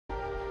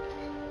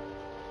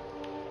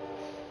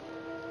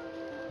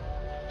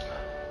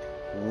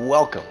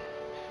Welcome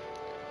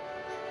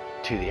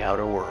to the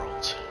Outer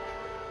Worlds.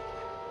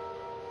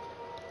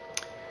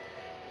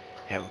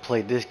 Haven't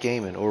played this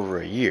game in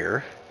over a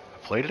year. I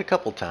played it a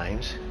couple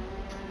times.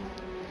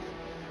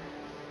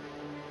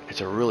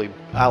 It's a really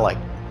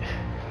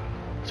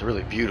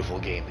beautiful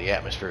game. The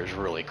atmosphere is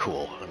really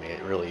cool. I mean,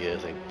 it really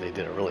is. They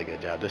did a really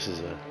good job. This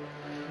is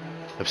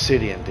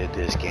Obsidian did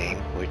this game,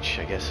 which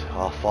I guess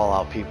all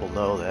Fallout people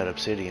know that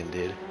Obsidian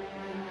did.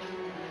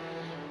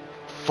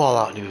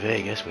 Fallout New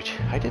Vegas, which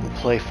I didn't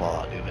play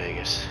Fallout New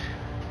Vegas.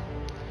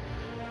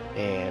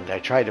 And I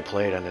tried to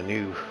play it on the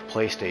new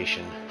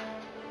PlayStation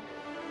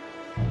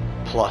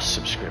Plus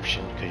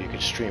subscription because you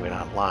could stream it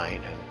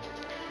online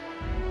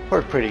and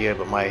worked pretty good,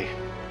 but my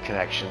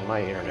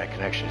internet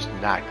connection is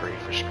not great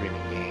for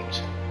streaming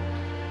games.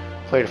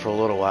 Played it for a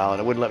little while and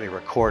it wouldn't let me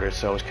record it,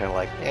 so I was kind of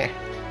like,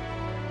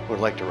 would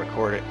like to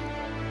record it.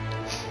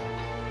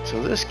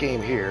 So this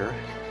game here,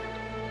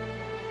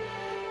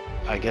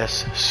 I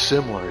guess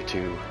similar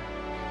to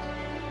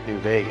New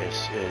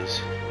Vegas,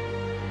 is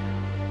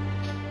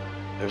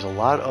there's a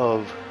lot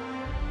of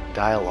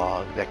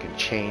dialogue that can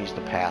change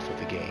the path of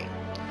the game.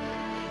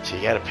 So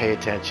you got to pay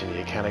attention.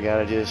 You kind of got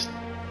to just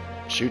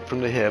shoot from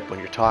the hip when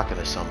you're talking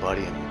to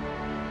somebody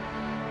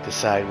and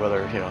decide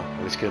whether,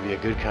 it's going to be a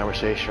good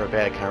conversation or a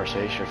bad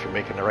conversation, or if you're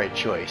making the right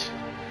choice.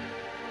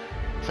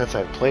 Since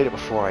I've played it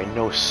before, I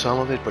know some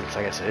of it, but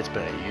like I said, it's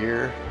been a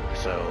year,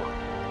 so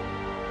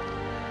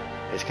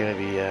it's going to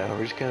be,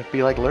 we're just going to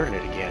be like learning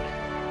it again.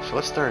 So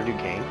let's start a new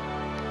game.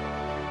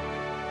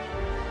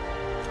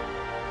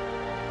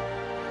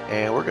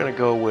 And we're going to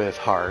go with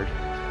hard.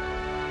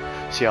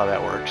 See how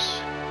that works.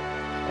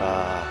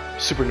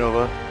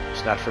 Supernova,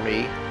 it's not for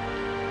me.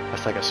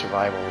 That's like a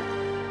survival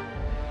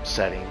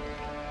setting.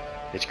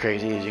 It's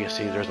crazy. As you can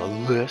see, there's a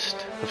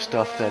list of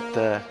stuff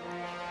that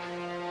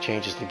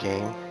changes the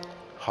game.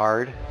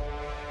 Hard.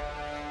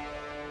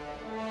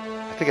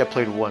 I think I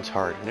played once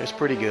hard, and it was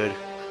pretty good.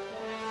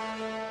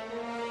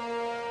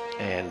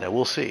 And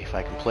we'll see if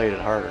I can play it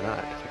hard or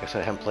not. Like I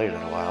said, I haven't played it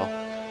in a while.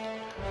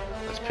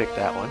 Let's pick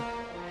that one.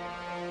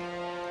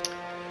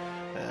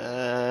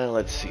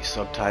 Let's see,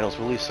 subtitles.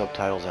 We'll leave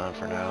subtitles on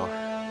for now.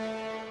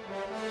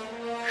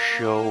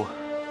 Show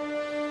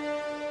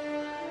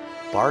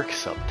bark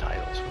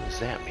subtitles. What does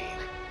that mean?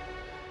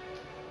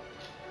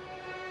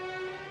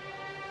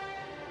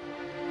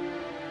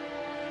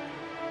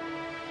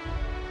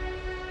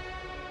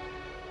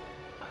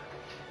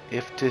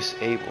 If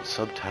disabled,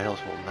 subtitles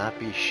will not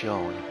be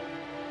shown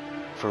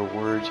for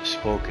words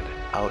spoken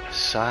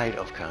outside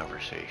of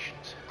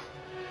conversations.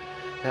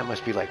 That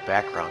must be like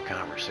background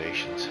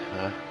conversations,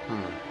 huh?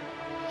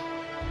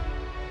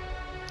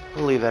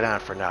 We'll leave that on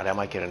for now. That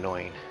might get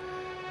annoying.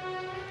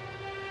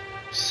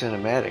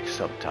 Cinematic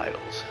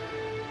subtitles.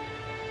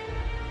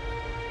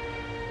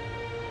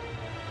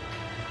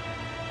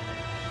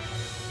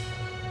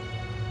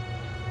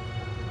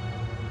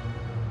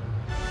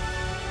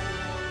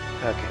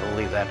 Okay, we'll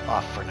leave that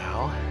off for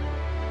now.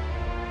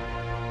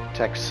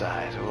 Text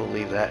size, we'll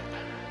leave that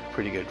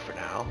pretty good for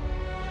now.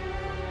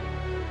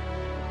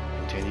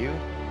 Continue.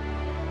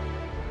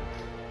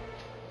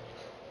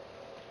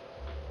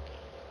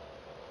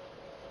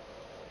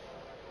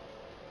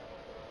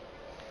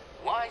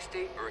 Why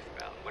stay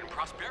earthbound when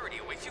prosperity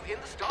awaits you in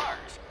the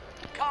stars?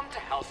 Come to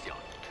Halcyon,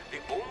 the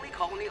only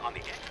colony on the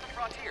edge of the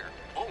frontier,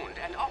 owned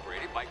and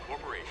operated by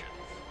corporations.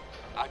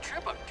 A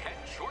trip of 10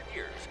 short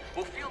years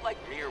will feel like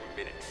mere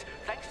minutes,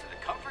 thanks to the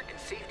comfort and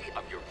safety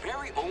of your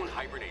very own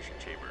hibernation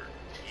chamber.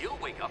 You'll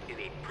wake up in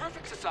a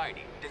perfect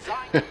society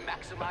designed to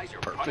maximize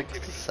your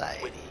productivity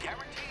with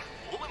guaranteed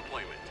full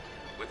employment.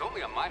 With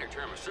only a minor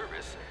term of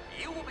service,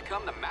 you will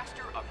become the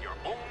master of your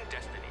own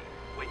destiny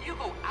when you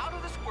go out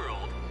of this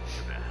world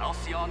to the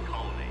Halcyon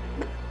colony.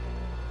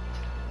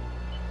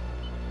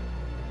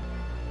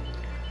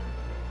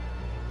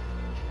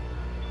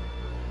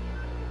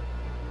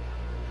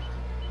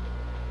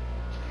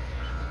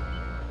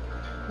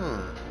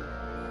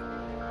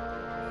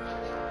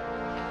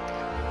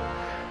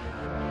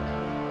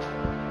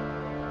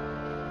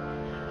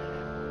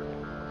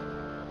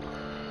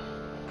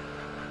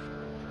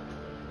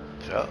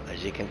 So,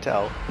 as you can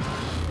tell,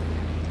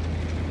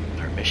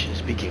 our mission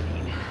is beginning.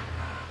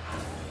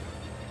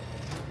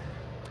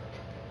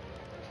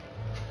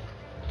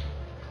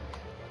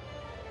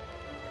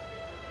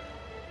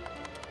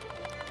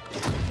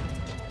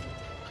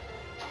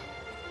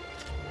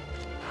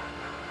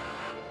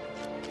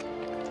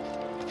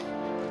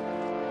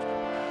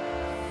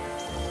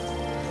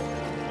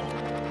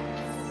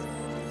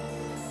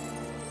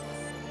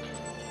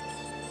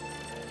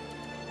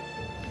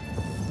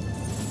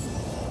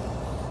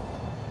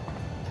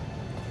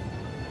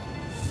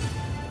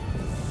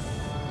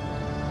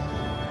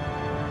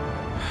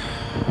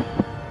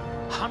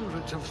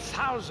 Hundreds of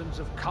thousands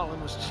of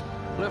colonists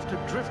left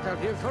adrift out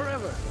here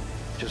forever,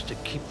 just to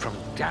keep from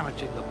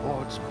damaging the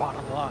board's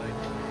bottom line.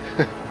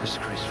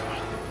 Disgraceful.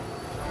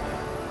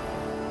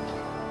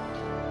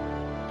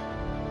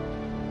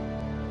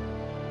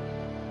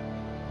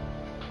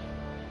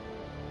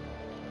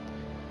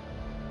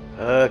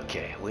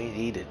 Okay, we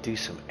need to do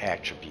some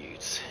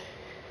attributes.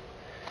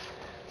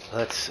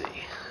 Let's see.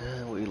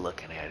 What are we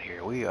looking at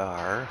here? We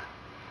are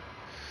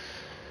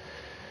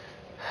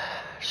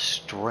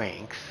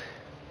strength.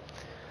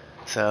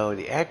 So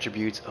the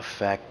attributes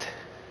affect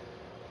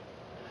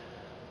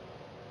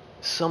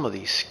some of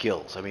these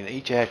skills. I mean,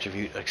 each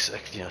attribute,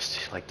 you know,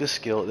 like this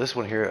skill, this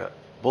one here,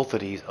 both of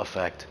these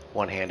affect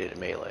one-handed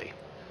and melee.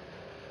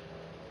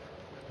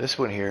 This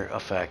one here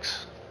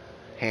affects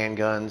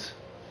handguns,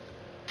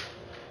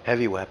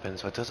 heavy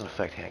weapons. Well, it doesn't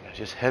affect handguns,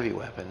 just heavy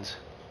weapons,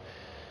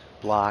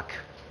 block,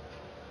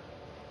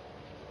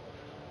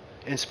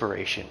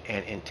 inspiration,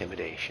 and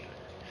intimidation.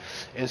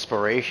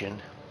 Inspiration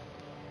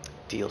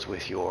deals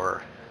with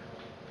your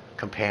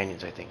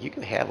companions, I think. You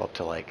can have up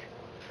to like,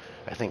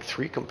 I think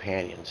 3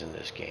 companions in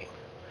this game.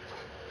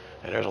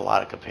 And there's a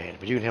lot of companions,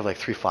 but you can have like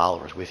 3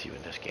 followers with you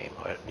in this game,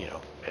 you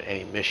know, at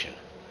any mission.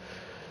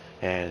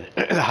 And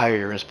the higher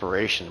your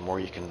inspiration, the more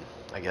you can,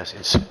 I guess,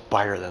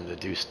 inspire them to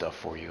do stuff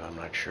for you. I'm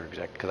not sure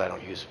exactly,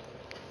 because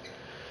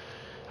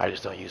I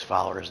just don't use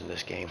followers in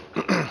this game.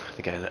 I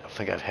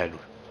think I've had,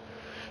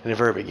 in the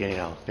very beginning,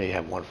 I'll maybe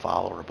have 1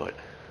 follower, but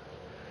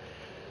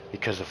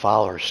because the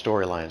followers'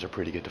 storylines are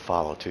pretty good to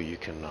follow too, you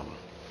can,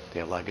 they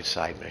have a lot of good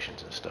side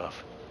missions and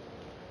stuff.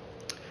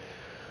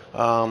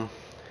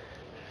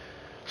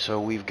 So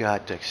we've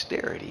got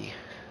dexterity,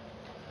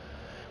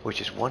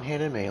 which is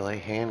one-handed melee,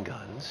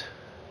 handguns,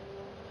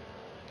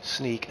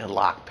 sneak, and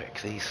lockpick.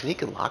 See,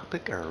 sneak and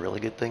lockpick are a really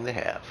good thing to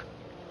have.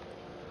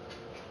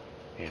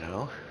 You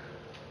know?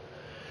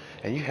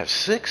 And you have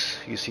 6,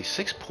 you see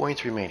 6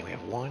 points remaining. We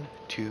have 1,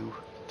 2,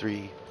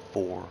 3,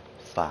 4,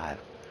 5,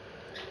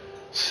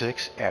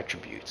 6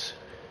 attributes.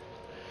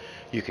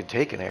 You can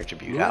take an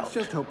attribute out. Let's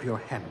just hope you're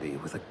handy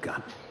with a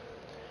gun.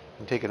 You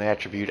can take an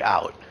attribute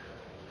out,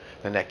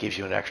 then that gives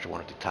you an extra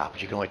one at the top.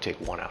 But you can only take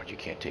 1 out. You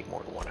can't take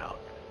more than 1 out.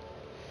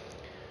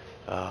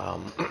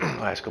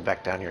 Let's go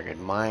back down here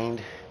again.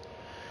 Mind,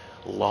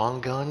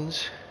 long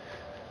guns,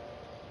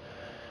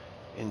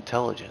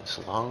 intelligence,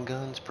 long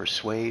guns,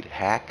 persuade,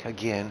 hack.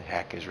 Again,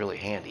 hack is really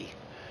handy.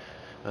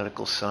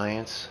 Medical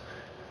science,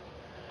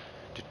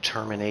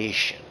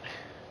 determination,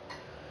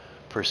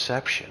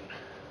 perception,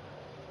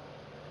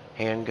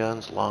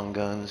 handguns, long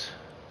guns.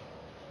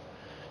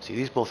 See,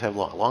 these both have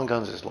long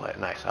guns is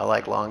nice. I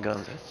like long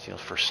guns. It's, you know,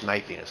 for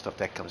sniping and stuff,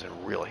 that comes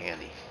in real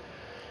handy.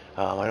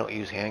 I don't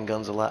use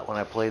handguns a lot when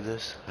I play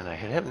this, and I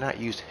have not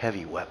used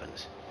heavy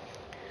weapons.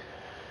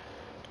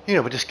 You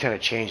know, but this kind of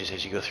changes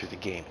as you go through the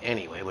game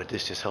anyway, but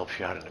this just helps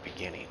you out in the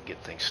beginning and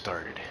get things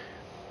started.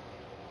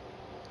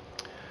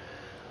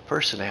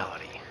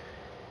 Personality.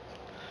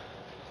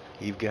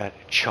 You've got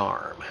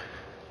charm,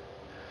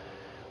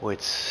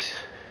 which,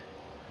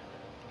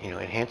 you know,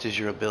 enhances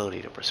your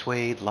ability to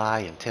persuade, lie,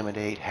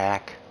 intimidate,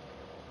 hack,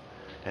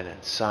 and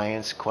then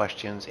science,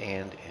 questions,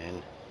 and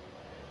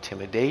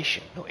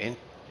intimidation. No,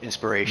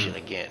 inspiration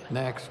again.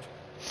 Next.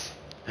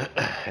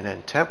 And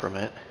then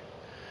temperament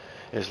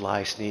is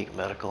lie, sneak,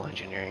 medical,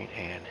 engineering,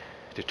 and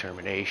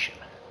determination.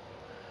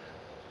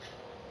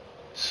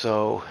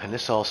 So, and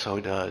this also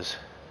does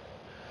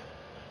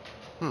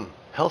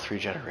health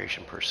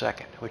regeneration per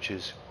second, which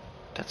is,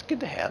 that's good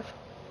to have.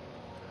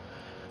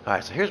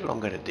 Alright, so here's what I'm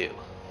going to do.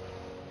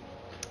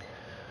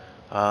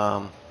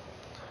 I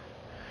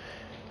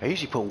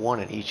usually put 1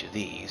 in each of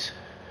these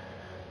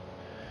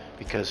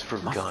because for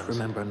guns.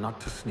 Remember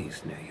not to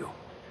sneeze near you.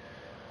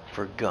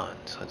 For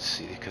guns, let's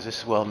see, because this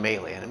is, well,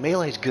 melee, and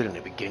melee is good in the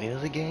beginning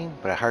of the game,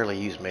 but I hardly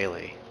use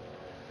melee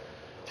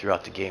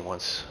throughout the game.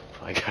 Once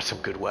I got some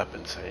good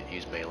weapons, I didn't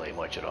use melee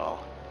much at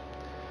all.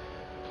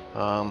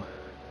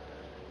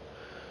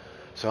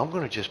 So I'm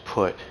going to just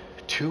put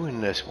 2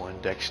 in this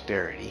one,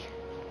 dexterity.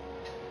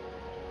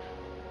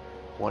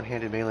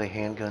 One-handed melee,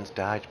 handguns,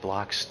 dodge,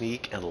 block,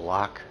 sneak, and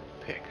lock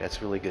pick.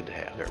 That's really good to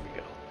have. There we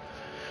go.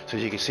 So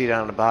as you can see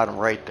down the bottom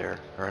right there,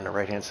 or on the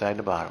right-hand side in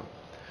the bottom,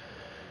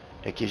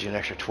 it gives you an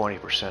extra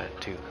 20%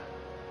 to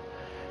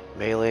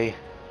melee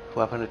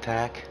weapon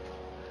attack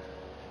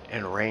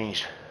and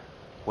ranged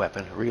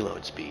weapon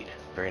reload speed.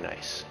 Very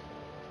nice.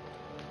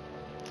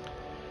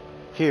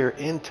 Here,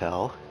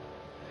 intel.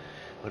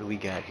 What do we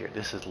got here?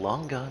 This is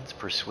long guns,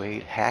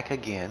 persuade, hack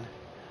again,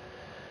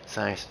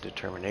 science and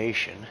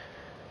determination,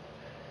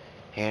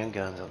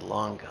 handguns and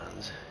long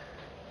guns.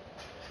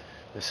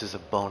 This is a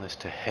bonus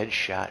to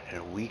headshot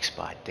and weak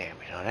spot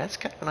damage. Now that's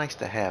kind of nice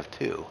to have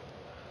too.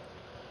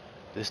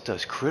 This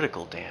does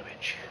critical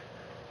damage.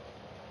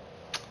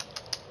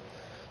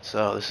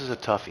 So this is a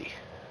toughie.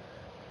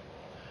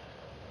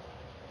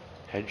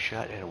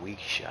 Headshot and weak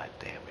shot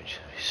damage.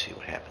 Let's see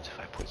what happens if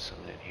I put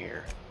something in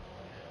here.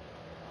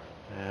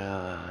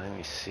 Let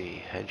me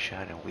see.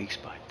 Headshot and weak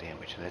spot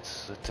damage.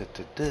 That's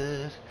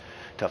a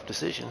tough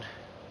decision.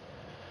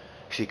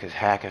 See, because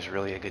hack is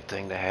really a good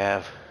thing to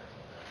have.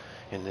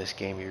 In this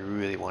game, you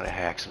really want to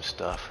hack some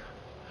stuff.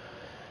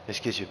 This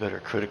gives you better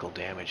critical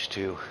damage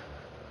too.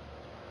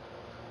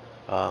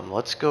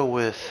 Let's go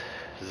with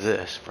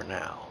this for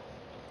now.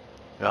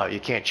 No, you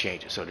can't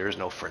change it, so there is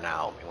no for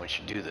now. I mean, once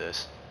you do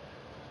this,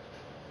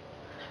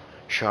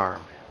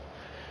 charm.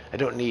 I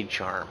don't need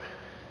charm.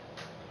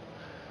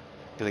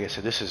 Like I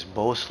said, this is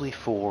mostly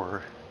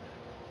for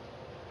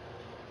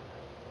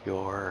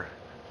your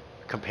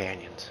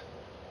companions.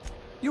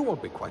 You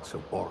won't be quite so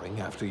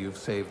boring after you've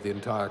saved the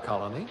entire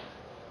colony.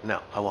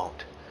 No, I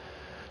won't.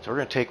 So we're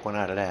going to take one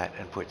out of that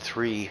and put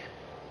 3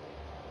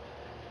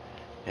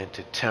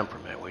 into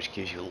temperament, which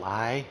gives you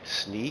lie,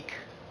 sneak,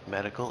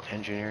 medical,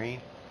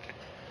 engineering,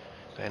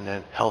 and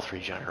then health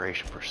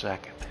regeneration per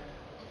second.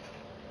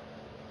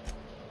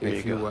 There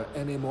If you were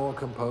any more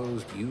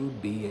composed,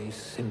 you'd be a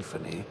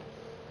symphony.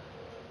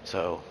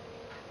 So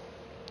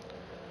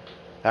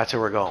that's what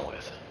we're going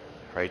with,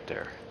 right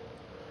there.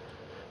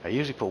 I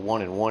usually put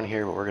 1 and 1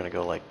 here, but we're going to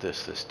go like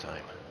this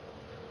time.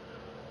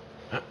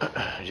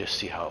 Just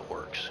see how it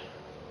works.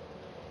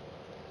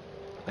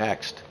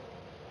 Next.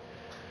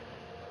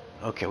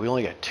 Okay, we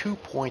only got 2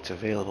 points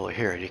available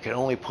here. You can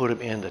only put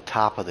them in the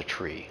top of the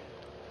tree.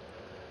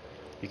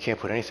 You can't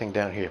put anything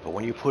down here, but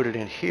when you put it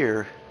in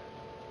here,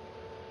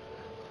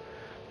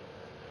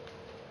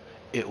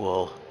 it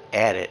will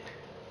add it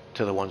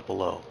to the ones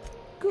below.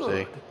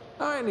 Good. See?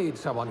 I need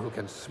someone who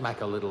can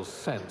smack a little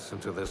sense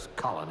into this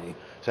colony.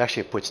 So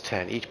actually it puts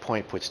 10. Each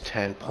point puts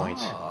 10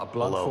 points A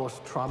blunt below. force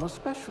trauma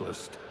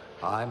specialist.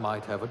 I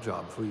might have a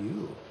job for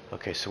you.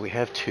 Okay, so we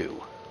have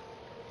 2.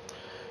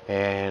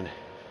 And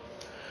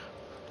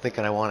I'm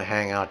thinking I want to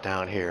hang out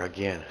down here.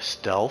 Again,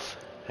 stealth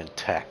and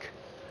tech.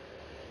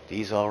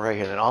 These all right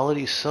here. And then all of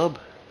these sub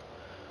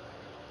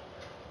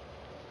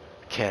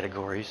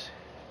categories,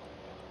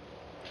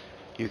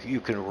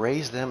 you can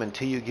raise them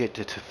until you get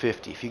to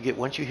 50. If you get,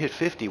 once you hit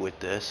 50 with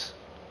this,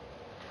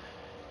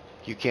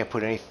 you can't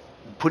putting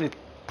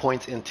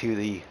points into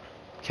the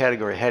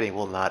category heading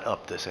will not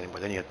up this anymore.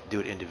 Then you have to do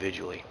it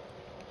individually.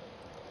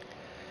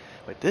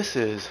 But this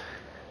is,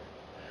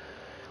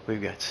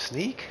 we've got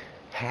sneak,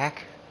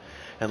 hack,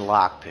 and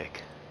lockpick.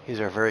 These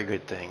are very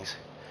good things,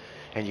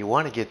 and you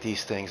want to get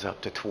these things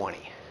up to 20.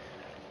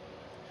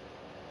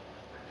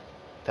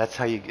 That's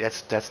how you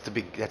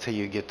that's how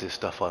you get this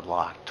stuff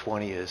unlocked.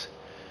 20 is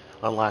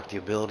unlock the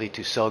ability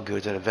to sell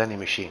goods at a vending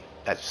machine.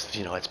 That's,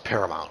 it's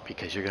paramount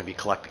because you're going to be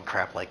collecting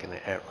crap like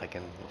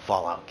in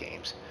Fallout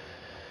games.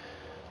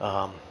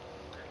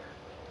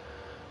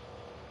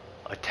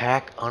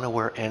 Attack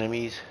unaware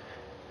enemies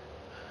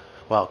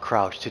while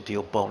crouched to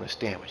deal bonus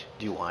damage.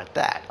 Do you want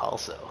that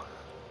also?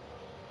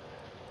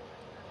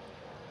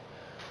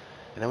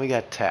 And then we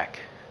got tech.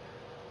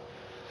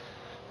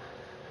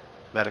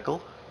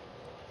 Medical.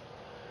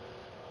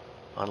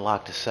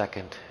 Unlock the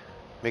second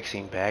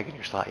mixing bag in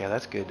your slot. Yeah,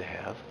 that's good to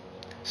have.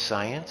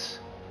 Science.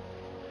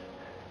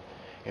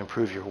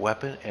 Improve your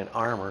weapon and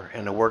armor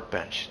and the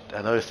workbench.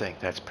 Another thing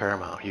that's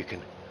paramount. You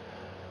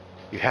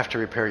have to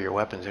repair your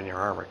weapons and your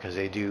armor because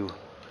they do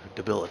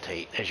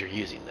debilitate as you're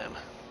using them.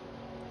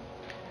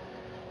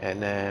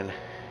 And then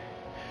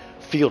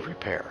field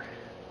repair.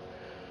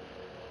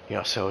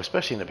 So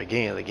especially in the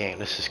beginning of the game,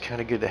 this is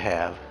kind of good to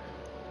have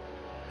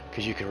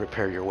because you can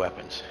repair your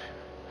weapons.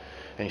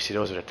 And you see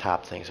those are the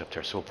top things up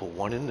there. So we'll put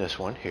 1 in this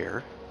one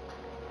here.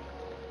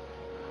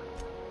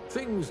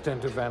 Things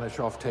tend to vanish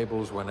off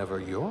tables whenever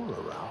you're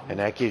around. And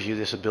that gives you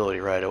this ability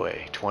right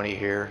away. 20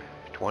 here,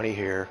 20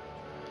 here.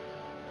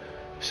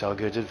 Sell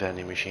goods at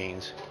vending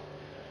machines.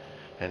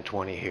 And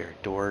 20 here.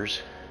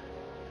 Doors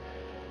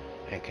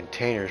and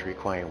containers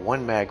requiring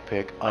 1 mag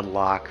pick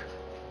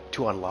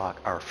to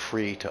unlock are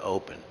free to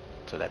open.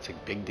 So that's a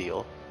big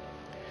deal.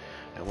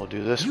 And we'll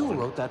do this one. You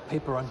wrote that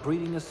paper on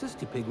breeding a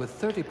cystipig with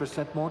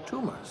 30% more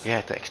tumors.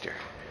 Yeah, thanks, dear.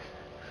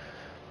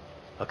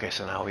 Okay,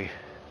 so now we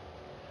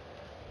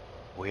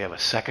have a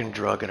second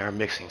drug in our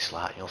mixing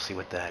slot. You'll see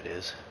what that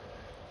is.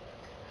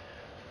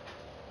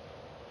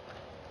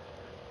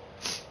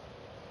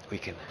 We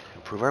can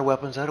improve our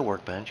weapons at a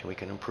workbench, and we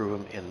can improve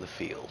them in the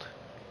field.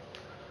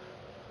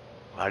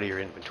 Out of your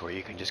inventory,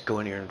 you can just go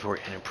in your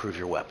inventory and improve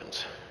your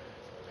weapons.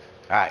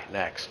 All right,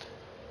 next.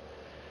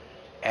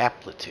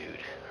 Aptitude,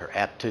 or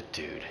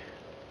aptitude.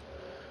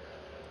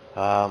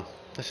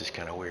 This is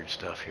kind of weird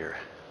stuff here.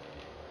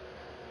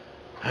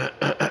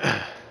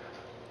 I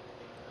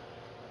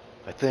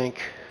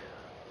think.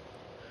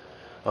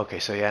 Okay,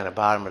 so yeah, on the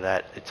bottom of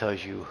that, it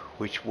tells you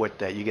what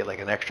that you get like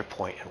an extra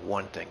point in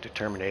one thing: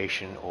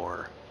 determination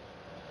or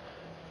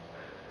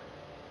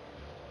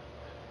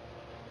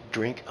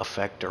drink,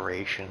 effect,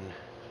 duration,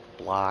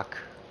 block,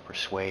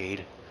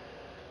 persuade,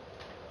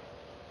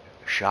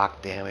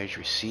 shock damage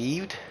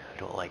received. I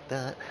don't like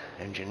that.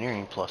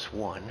 Engineering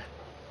 +1,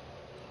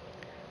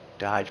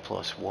 dodge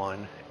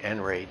 +1,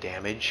 N-ray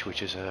damage,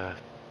 which is an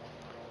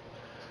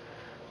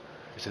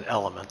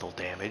elemental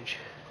damage.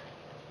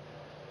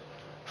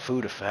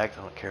 Food effect.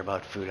 I don't care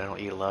about food. I don't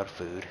eat a lot of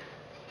food.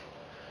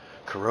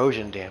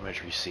 Corrosion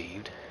damage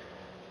received.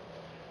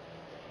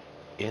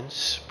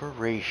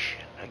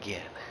 Inspiration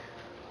again.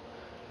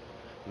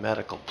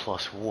 Medical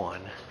 +1.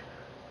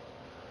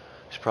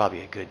 It's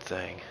probably a good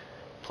thing.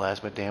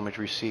 Plasma damage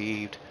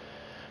received.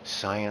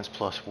 Science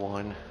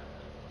 +1.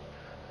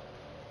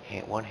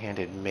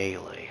 One-handed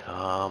melee.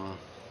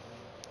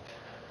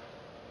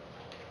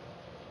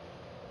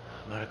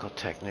 Medical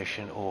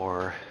technician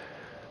or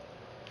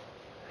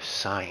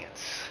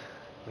science.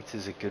 Which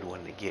is a good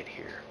one to get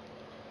here?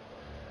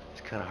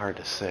 It's kind of hard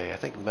to say. I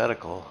think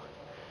medical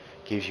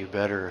gives you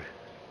better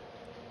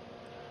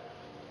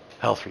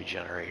health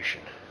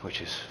regeneration,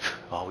 which is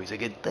always a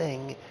good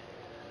thing.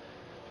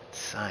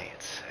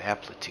 Science,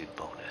 aptitude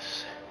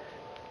bonus.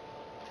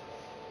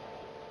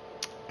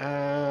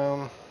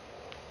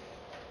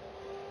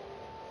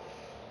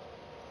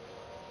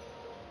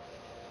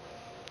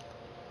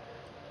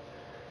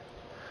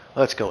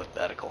 Let's go with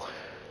medical.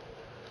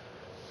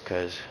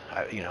 Because,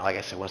 like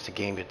I said, once the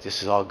game gets,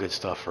 this is all good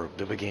stuff for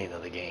the beginning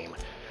of the game.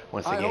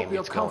 Once the I game hope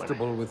you're gets going,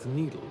 comfortable with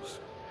needles.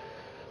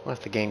 once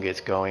the game gets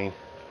going,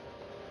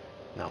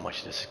 not much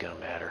of this is going to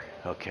matter.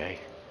 Okay.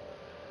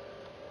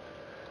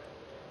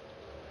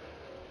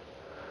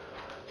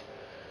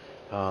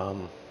 How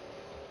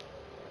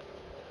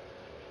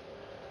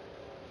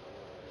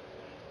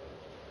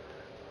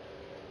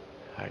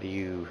do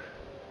you...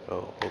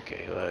 Oh,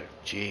 okay.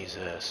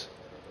 Jesus.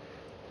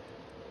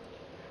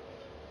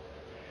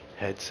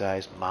 Head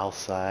size, mouth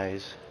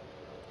size.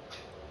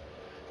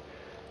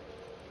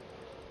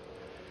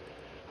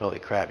 Holy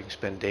crap, you can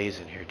spend days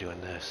in here doing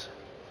this.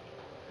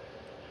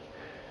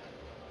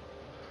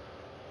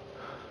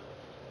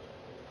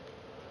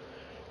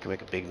 You can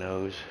make a big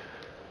nose.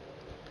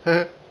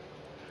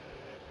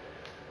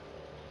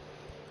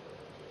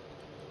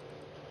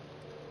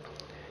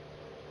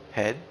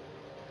 Head.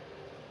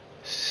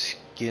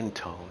 Skin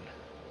tone.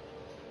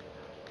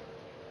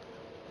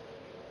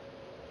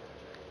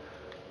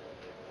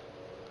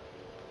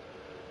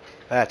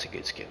 That's a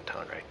good skin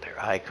tone right there.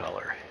 Eye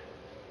color.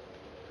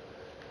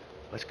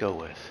 Let's go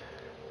with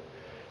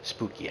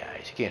spooky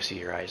eyes. You can't see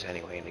your eyes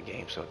anyway in the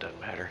game, so it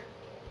doesn't matter.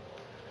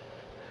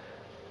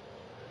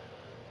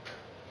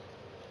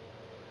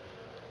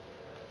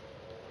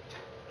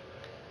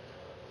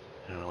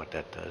 I don't know what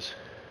that does.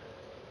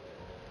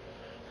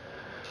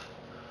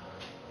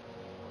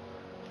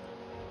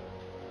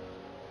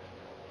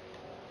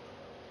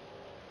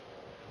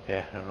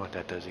 Yeah, I don't know what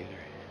that does either.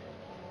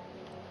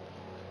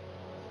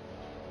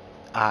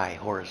 Eye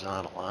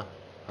horizontal, huh?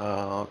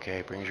 Oh,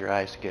 okay. Brings your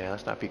eyes together.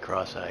 Let's not be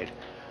cross-eyed.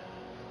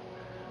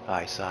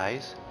 Eye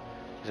size.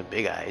 These are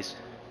big eyes.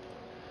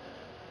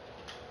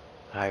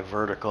 Eye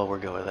vertical. We'll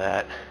go with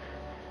that.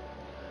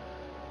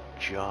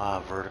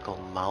 Jaw vertical.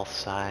 Mouth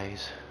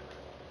size.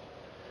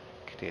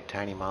 Could be a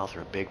tiny mouth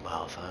or a big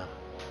mouth, huh?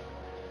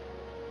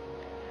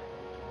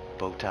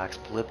 Botox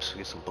lips. We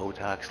get some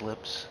Botox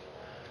lips.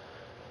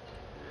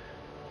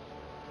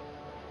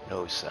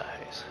 Nose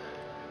size.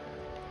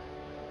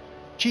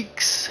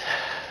 Cheeks.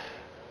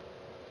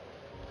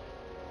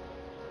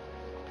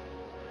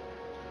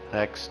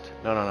 Next.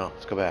 No.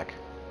 Let's go back.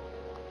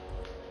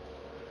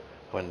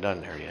 Wasn't done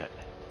there yet.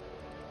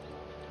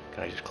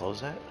 Can I just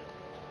close that?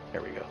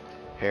 There we go.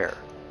 Hair.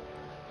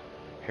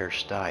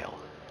 Hairstyle.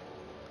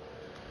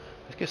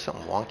 Let's get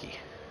something wonky.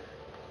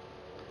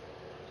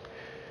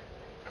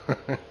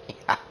 Yeah,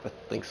 I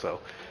think so.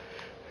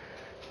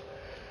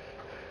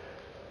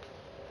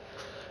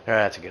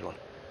 Alright, that's a good one.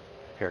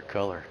 Hair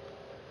color.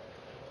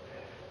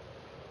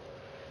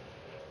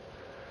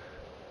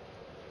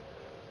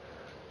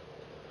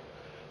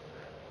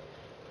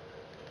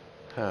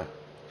 Huh.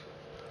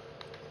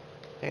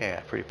 Yeah,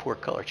 pretty poor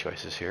color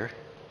choices here.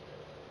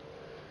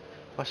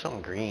 Why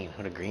something green?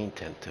 What a green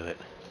tint to it.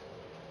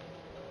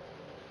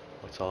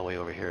 What's all the way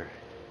over here?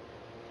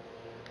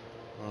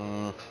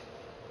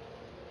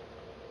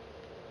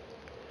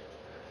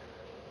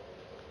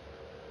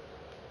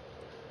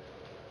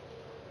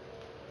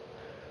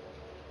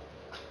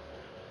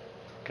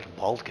 Got a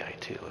bald guy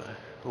too.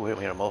 Oh, wait,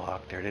 we had a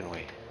mohawk there, didn't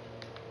we?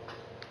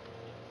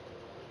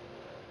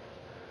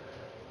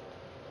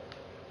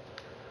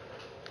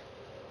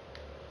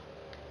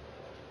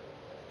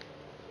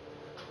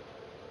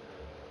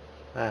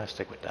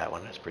 Stick with that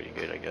one. That's pretty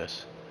good, I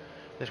guess.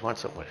 I just want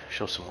something to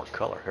show some more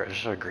color. This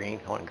is our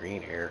green. I want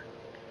green here.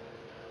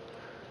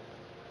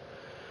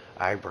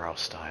 Eyebrow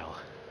style.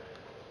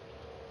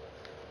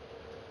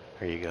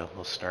 There you go. A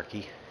little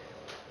snarky.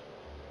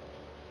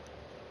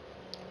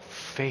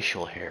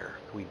 Facial hair.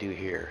 What do we do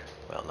here?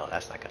 Well, no,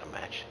 that's not going to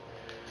match.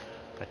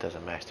 That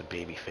doesn't match the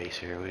baby face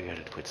here. We got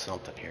to put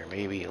something here.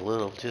 Maybe a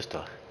little, just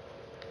a...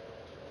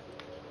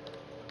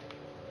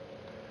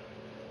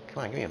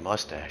 Come on, give me a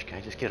mustache. Can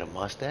I just get a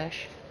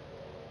mustache?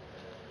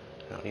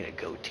 I don't need a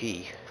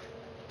goatee.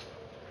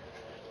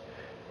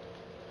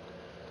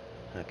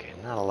 Okay,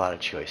 not a lot of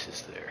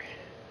choices there.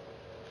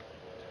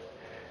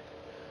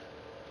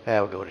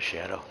 Yeah, we'll go to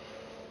shadow.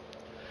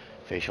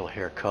 Facial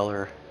hair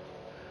color.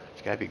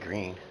 It's got to be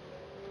green.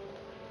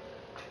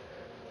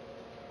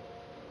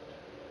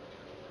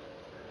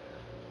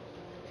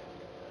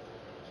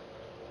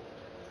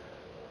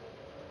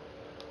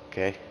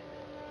 Okay.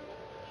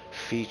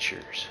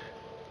 Features.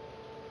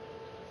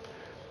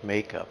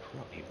 Makeup. We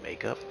don't need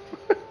makeup.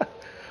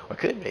 We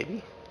could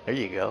maybe. There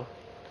you go.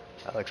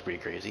 That looks pretty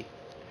crazy.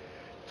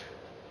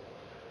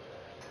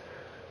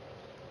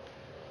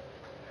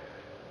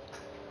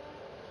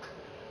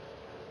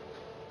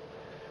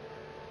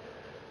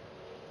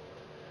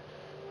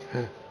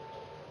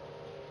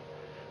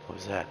 What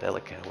was that? That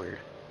looked kind of weird.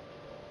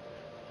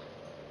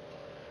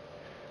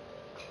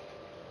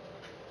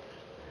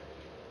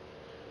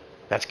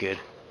 That's good.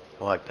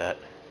 I like that.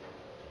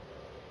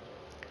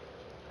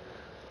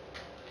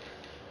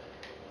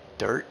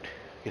 Dirt?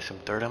 Get some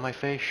dirt on my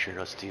face? Sure,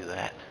 let's do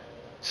that.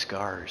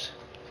 Scars.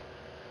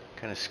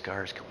 What kind of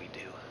scars can we do?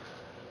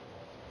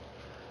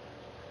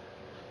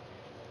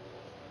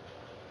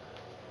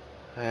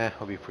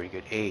 I'll be pretty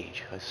good.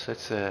 Age.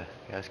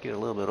 Let's get a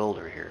little bit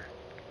older here.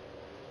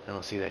 I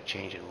don't see that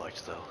changing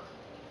much though.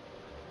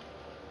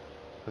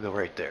 We'll go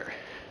right there.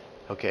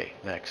 Okay,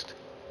 next.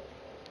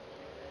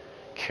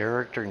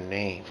 Character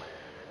name.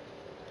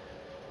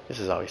 This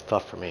is always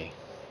tough for me.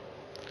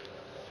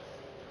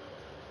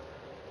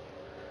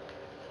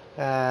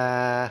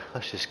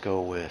 Let's just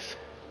go with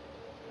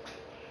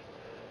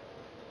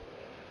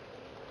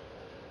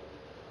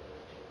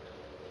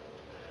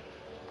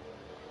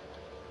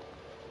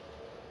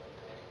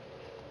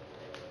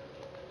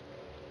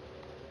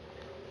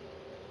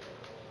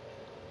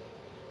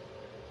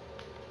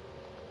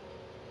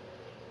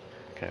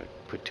can I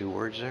put 2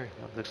 words there?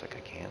 Oh, it looks like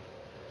I can.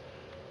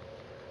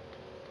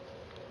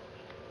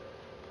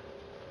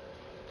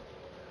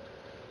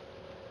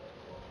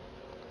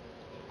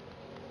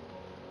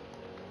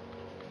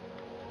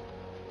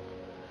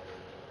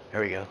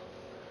 There we go.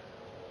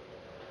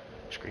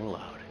 Scream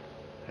loud.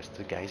 That's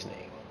the guy's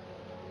name.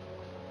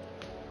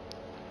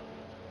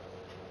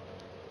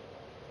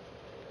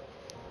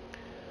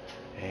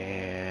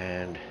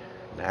 And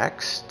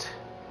next,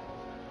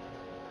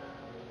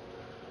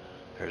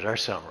 there's our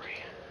summary.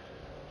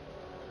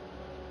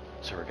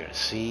 So we're gonna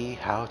see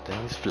how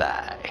things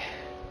fly.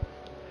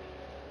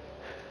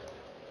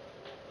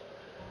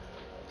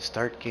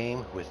 Start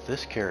game with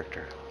this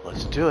character.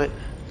 Let's do it.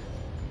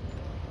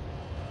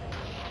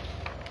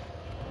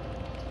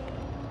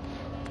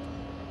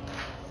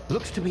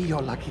 Looks to me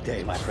your lucky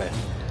day, my friend.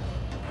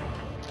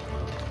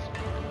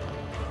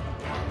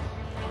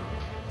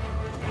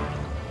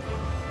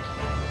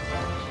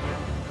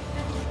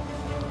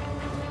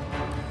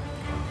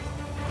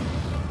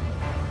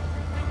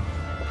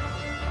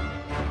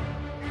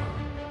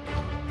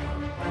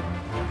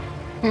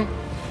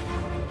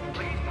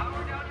 Please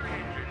power down your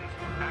engines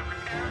and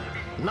prepare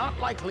to be... Not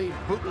likely,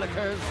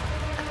 bootlickers.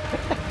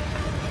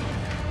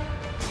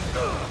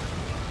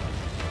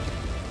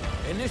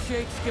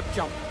 Initiate skip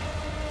jump.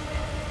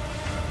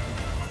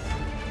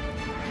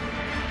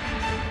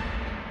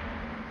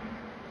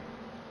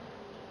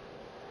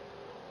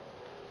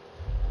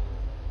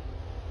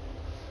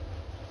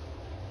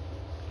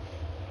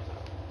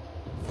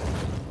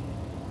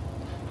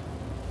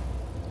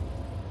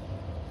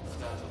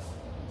 Status.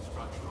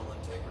 Structural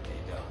integrity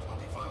down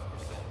 25%.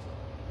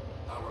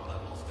 Power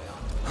levels down.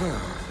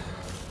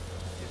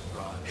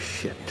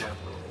 Shit.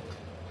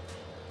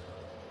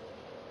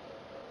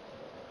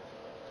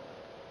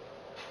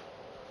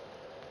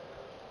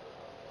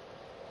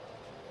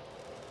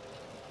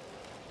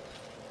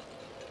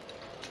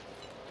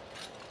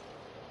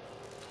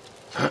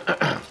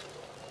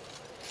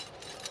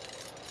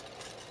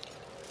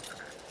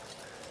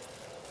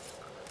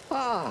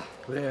 Ah,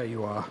 there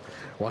you are.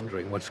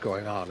 Wondering what's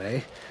going on,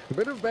 eh? A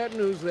bit of bad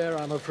news there,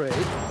 I'm afraid.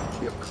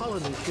 Your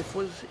colony ship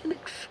was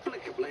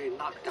inexplicably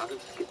knocked out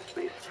of skip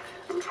space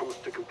and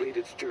forced to complete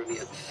its journey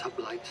at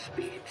sublight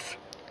speeds.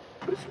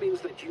 This means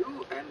that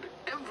you and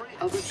every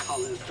other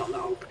colonist on the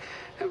Hope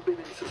have been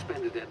in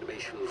suspended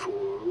animation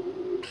for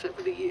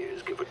 70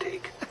 years, give or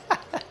take.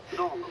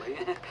 Normally,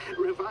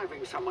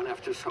 reviving someone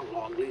after so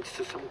long leads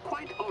to some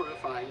quite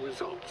horrifying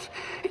results.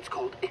 It's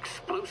called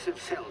explosive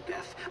cell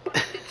death, but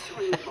it's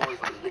really more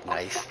of a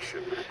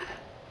liquefaction.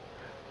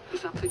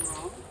 Something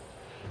wrong?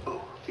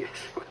 Oh, yes,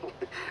 well,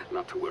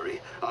 not to worry.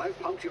 I've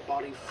pumped your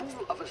body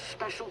full of a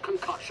special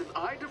concoction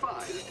I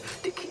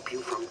devised to keep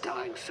you from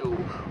dying so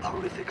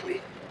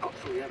horrifically.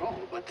 Hopefully at all,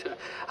 but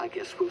I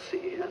guess we'll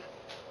see, yes?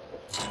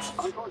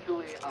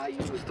 Unfortunately, I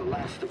used the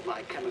last of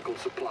my chemical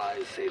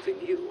supplies saving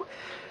you.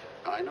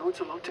 I know it's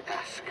a lot to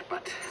ask,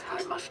 but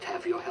I must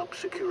have your help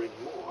securing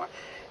more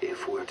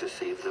if we're to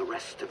save the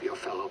rest of your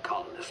fellow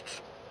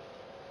colonists.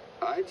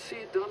 I'd see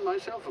it done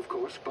myself, of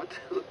course, but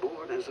the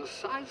board has a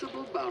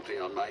sizable bounty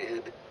on my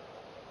head.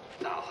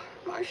 Now,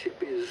 my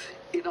ship is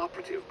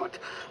inoperative, but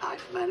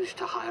I've managed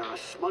to hire a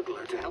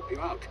smuggler to help you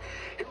out.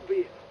 It'll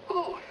be...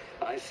 Oh,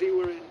 I see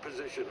we're in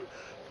position.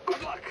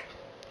 Good luck!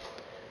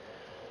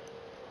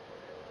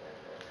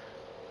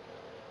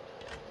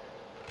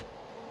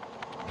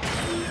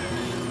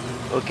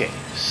 Okay,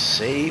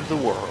 save the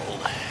world.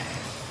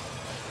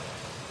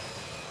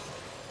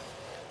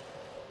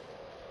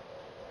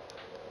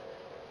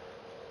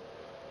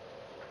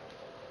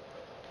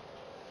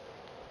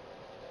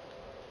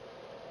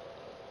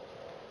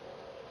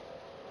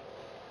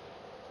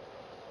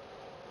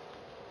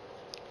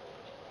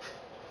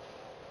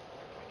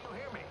 Can you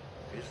hear me?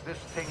 Is this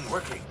thing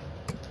working?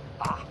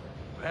 Ah,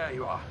 there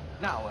you are.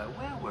 Now,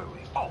 where were we?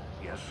 Oh,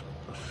 yes,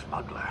 the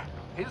smuggler.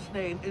 His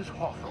name is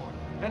Hawthorne,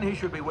 and he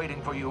should be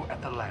waiting for you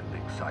at the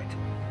landing site.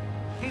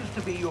 He's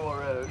to be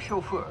your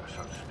chauffeur,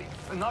 so to speak.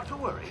 Not to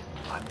worry.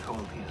 I'm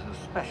told he's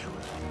a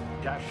specialist.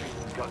 Dashing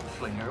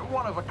gunslinger,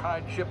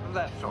 one-of-a-kind ship,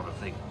 that sort of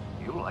thing.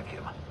 You'll like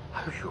him,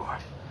 I'm sure.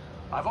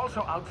 I've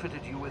also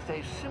outfitted you with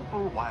a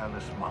simple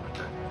wireless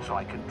monitor, so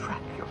I can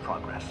track your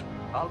progress.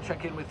 I'll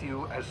check in with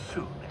you as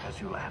soon as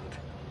you land.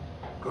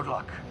 Good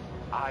luck.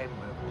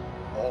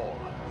 All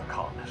the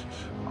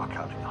colonists are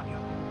counting on you.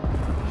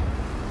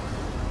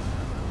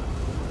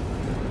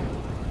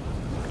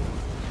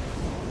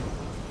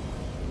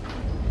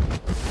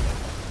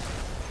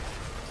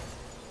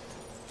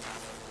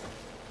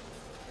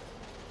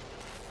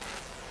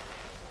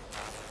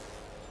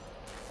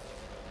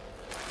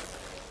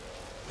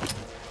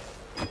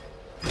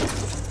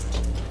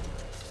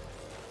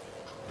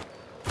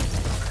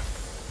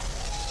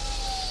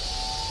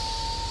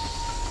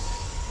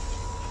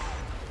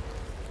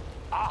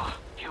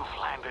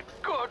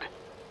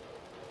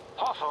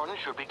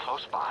 Should be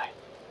close by.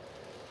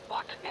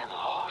 What in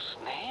law's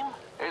name?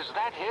 Is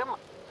that him?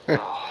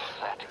 Oh,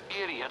 that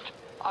idiot.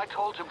 I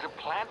told him to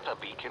plant the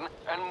beacon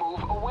and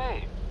move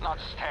away, not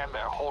stand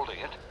there holding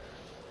it.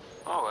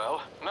 Oh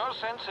well, no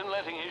sense in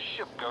letting his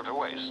ship go to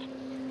waste.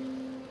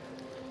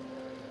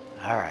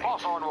 Alright.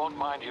 Hawthorne won't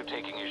mind you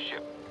taking his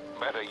ship.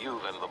 Better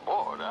you than the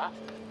board, huh?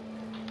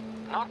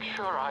 Not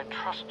sure I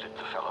trusted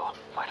the fellow.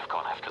 Might have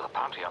gone after the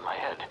bounty on my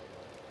head.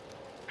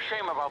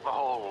 Shame about the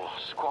whole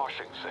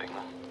squashing thing.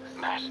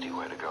 Nasty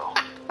way to go.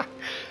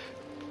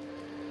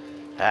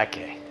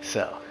 Okay,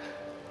 so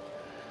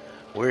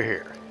we're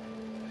here.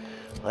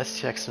 Let's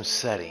check some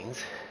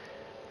settings.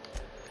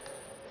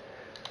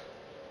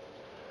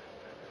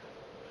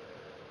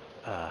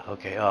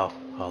 Okay, oh,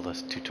 all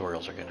those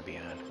tutorials are going to be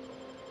on.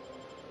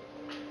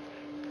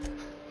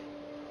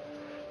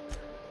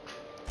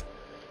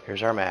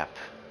 Here's our map.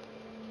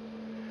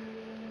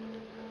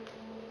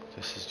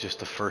 This is just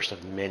the first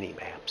of many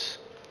maps.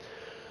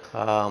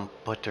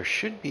 But there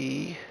should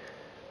be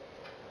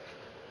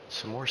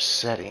some more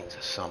settings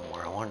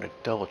somewhere. I wanted to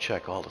double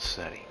check all the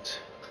settings.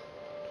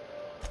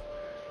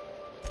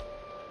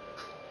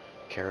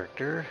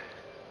 Character.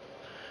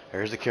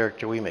 There's the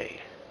character we made.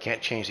 Can't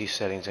change these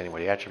settings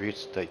anyway. The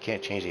attributes, they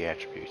can't change the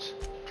attributes.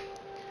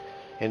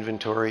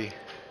 Inventory.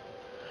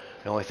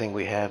 The only thing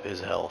we have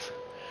is health.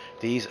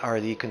 These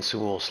are the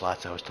consumable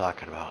slots I was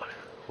talking about.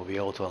 We'll be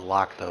able to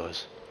unlock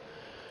those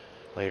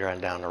later on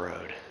down the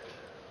road.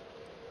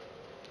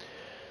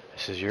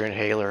 This is your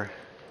inhaler.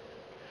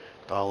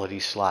 All of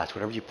these slots.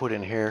 Whatever you put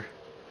in here,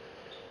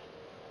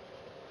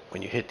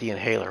 when you hit the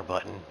inhaler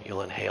button,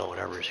 you'll inhale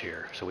whatever's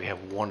here. So we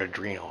have one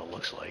adrenal, it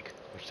looks like,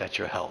 which that's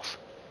your health.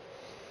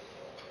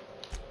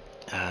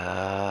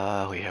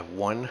 We have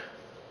one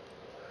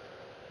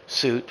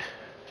suit.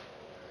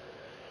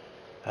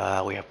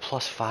 We have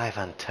 +5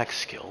 on tech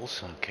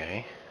skills.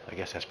 Okay. I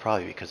guess that's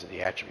probably because of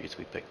the attributes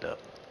we picked up.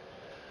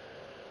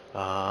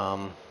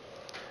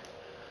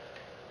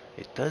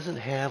 It doesn't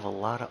have a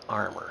lot of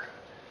armor.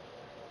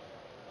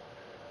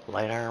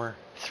 Light armor,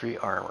 3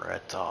 armor,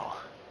 that's all.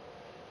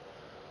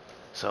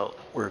 So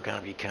we're going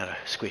to be kind of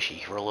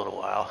squishy for a little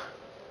while.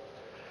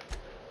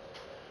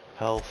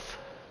 Health.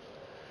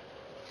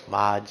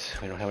 Mods.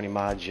 We don't have any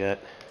mods yet.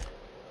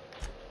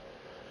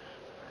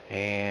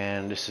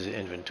 And this is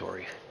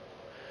inventory,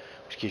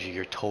 which gives you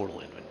your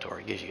total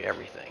inventory. It gives you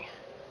everything.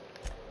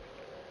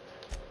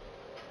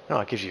 No,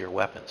 it gives you your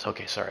weapons.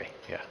 Okay, sorry.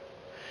 Yeah.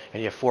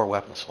 And you have 4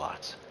 weapon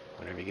slots.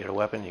 Whenever you get a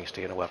weapon, you can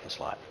stick in a weapon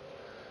slot.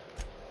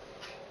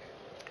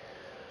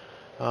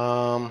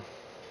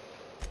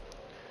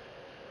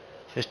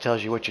 This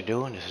tells you what you're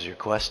doing. This is your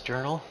quest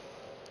journal.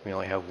 We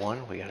only have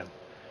one. We gotta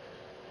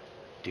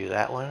do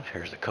that one.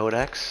 Here's the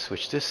codex,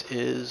 which this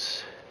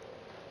is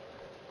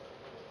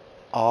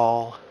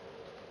all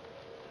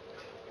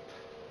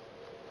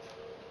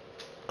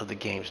of the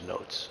game's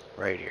notes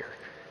right here.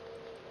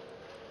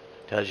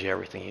 Tells you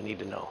everything you need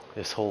to know.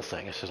 This whole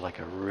thing. This is like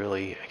a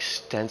really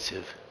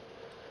extensive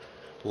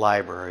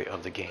library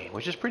of the game,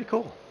 which is pretty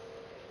cool.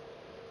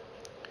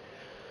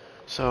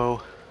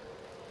 So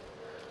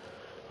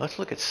let's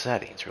look at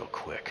settings real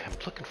quick. I'm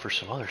looking for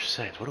some other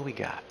settings. What do we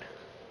got?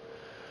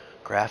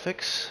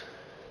 Graphics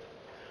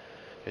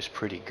is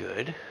pretty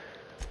good.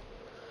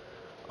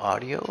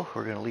 Audio,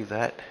 we're going to leave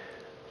that.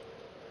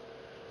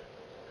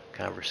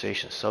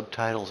 Conversation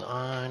subtitles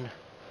on.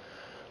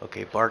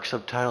 Okay, Bark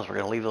subtitles, we're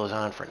going to leave those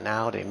on for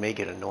now. They may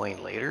get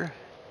annoying later.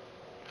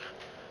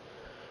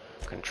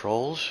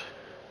 Controls.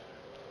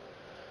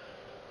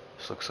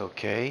 This looks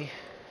okay.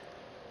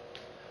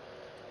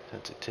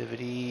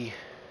 Sensitivity.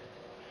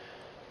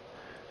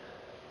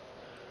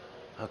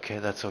 Okay,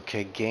 that's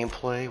okay.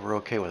 Gameplay, we're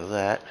okay with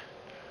that.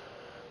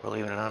 We're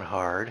leaving it on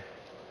hard.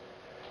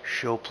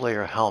 Show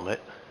player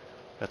helmet.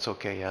 That's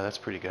okay, yeah, that's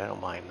pretty good. I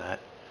don't mind that.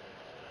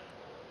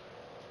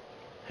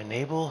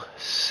 Enable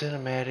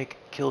cinematic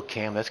kill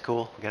cam. That's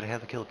cool. We gotta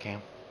have the kill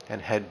cam.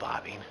 And head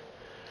bobbing.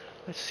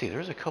 Let's see,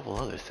 there's a couple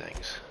other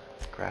things.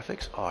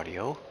 Graphics,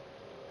 audio.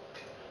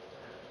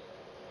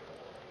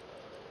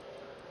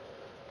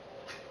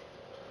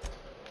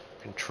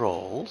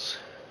 Controls.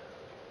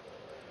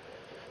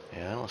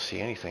 Yeah, I don't see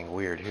anything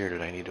weird here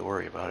that I need to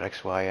worry about.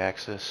 XY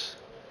axis,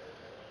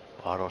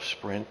 auto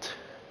sprint.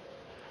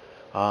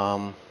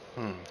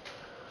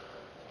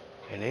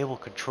 Enable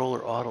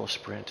controller auto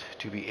sprint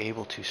to be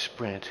able to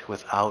sprint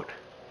without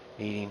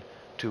needing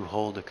to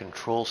hold the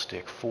control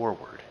stick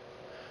forward.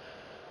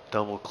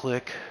 Double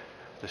click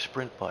the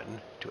sprint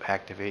button to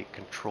activate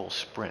control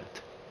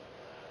sprint.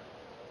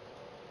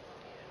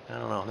 I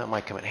don't know, that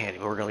might come in handy,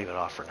 but we're going to leave it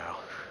off for now.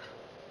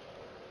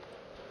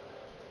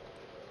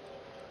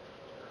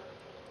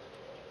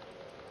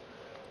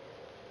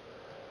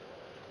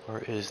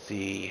 Where is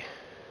the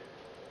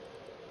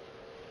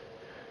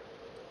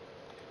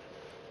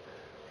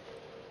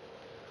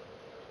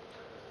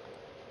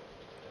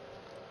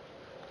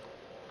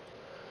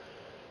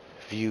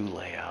view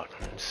layout?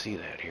 I didn't see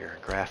that here.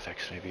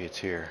 Graphics, maybe it's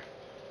here.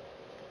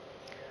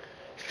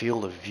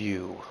 Field of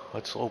view.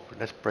 Let's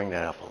bring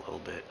that up a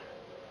little bit.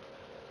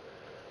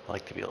 I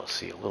like to be able to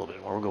see a little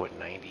bit more. We'll go with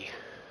 90.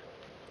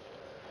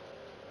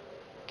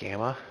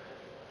 Gamma.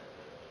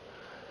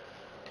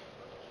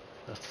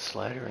 Lift the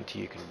slider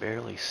until you can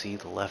barely see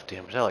the left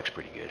image. That looks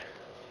pretty good.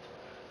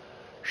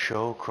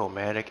 Show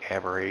chromatic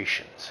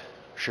aberrations.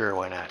 Sure,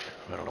 why not?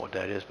 I don't know what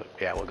that is, but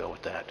yeah, we'll go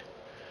with that.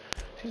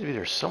 Seems to be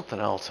there's something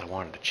else I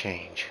wanted to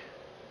change.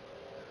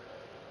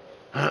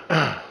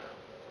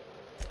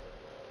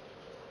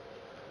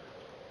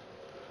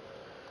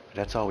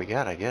 That's all we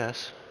got, I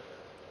guess.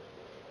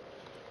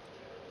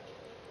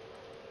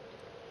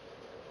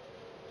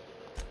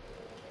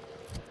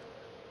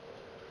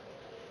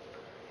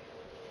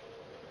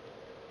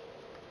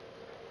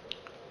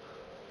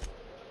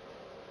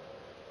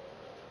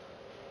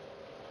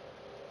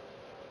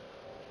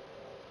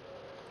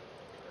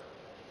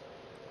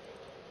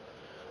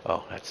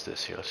 Oh, that's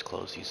this here. Let's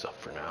close these up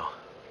for now.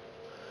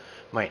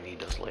 Might need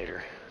those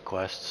later.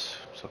 Quests,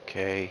 it's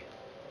okay.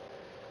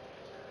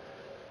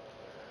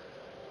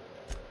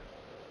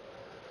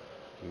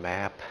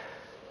 Map.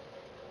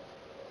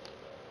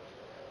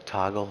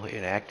 Toggle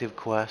inactive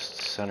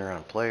quests. Center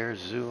on players.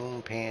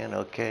 Zoom, pan,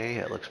 okay.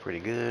 That looks pretty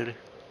good.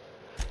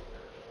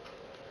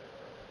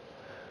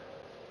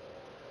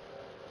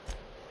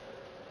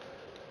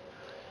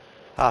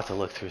 I'll have to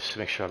look through to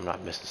make sure I'm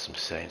not missing some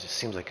settings. It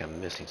seems like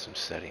I'm missing some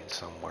settings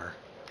somewhere.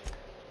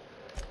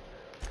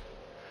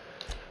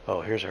 Oh,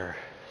 here's our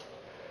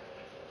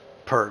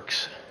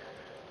perks.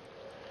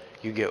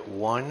 You get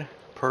 1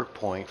 perk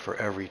point for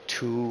every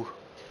 2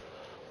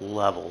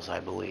 levels, I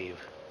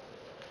believe.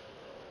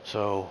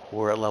 So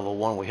we're at level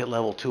 1. We hit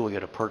level 2, we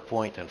get a perk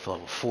point. Then for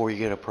level 4, you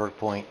get a perk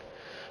point.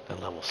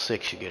 Then level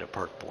 6, you get a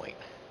perk point.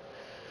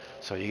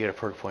 So you get a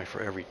perk point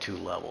for every 2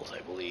 levels, I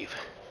believe.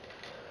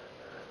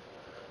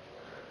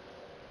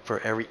 For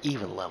every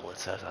even level, it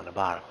says on the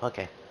bottom.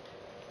 Okay.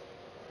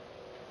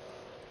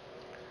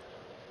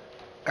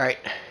 Alright.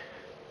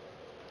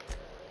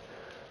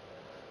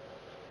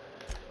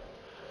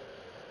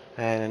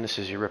 And then this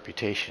is your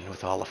reputation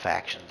with all the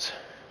factions.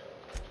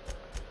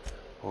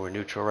 We're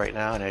neutral right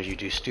now, and as you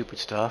do stupid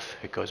stuff,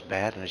 it goes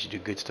bad, and as you do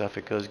good stuff,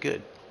 it goes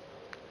good.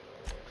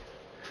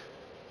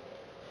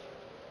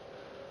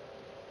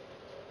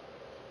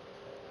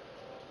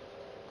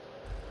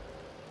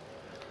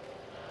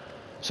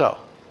 So,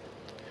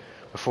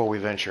 before we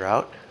venture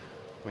out,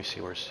 let me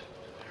see where's,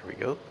 there we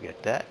go,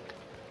 get that.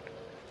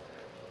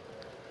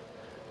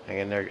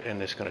 And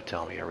it's going to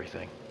tell me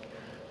everything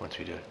once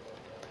we do it.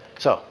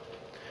 So,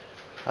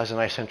 that was a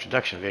nice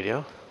introduction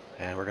video,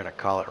 and we're going to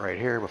call it right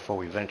here before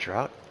we venture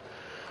out.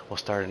 We'll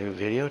start a new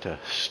video to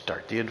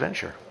start the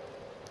adventure.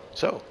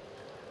 So,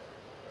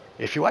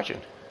 if you're watching,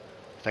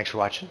 thanks for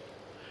watching,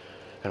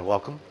 and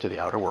welcome to the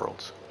Outer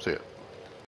Worlds. See ya.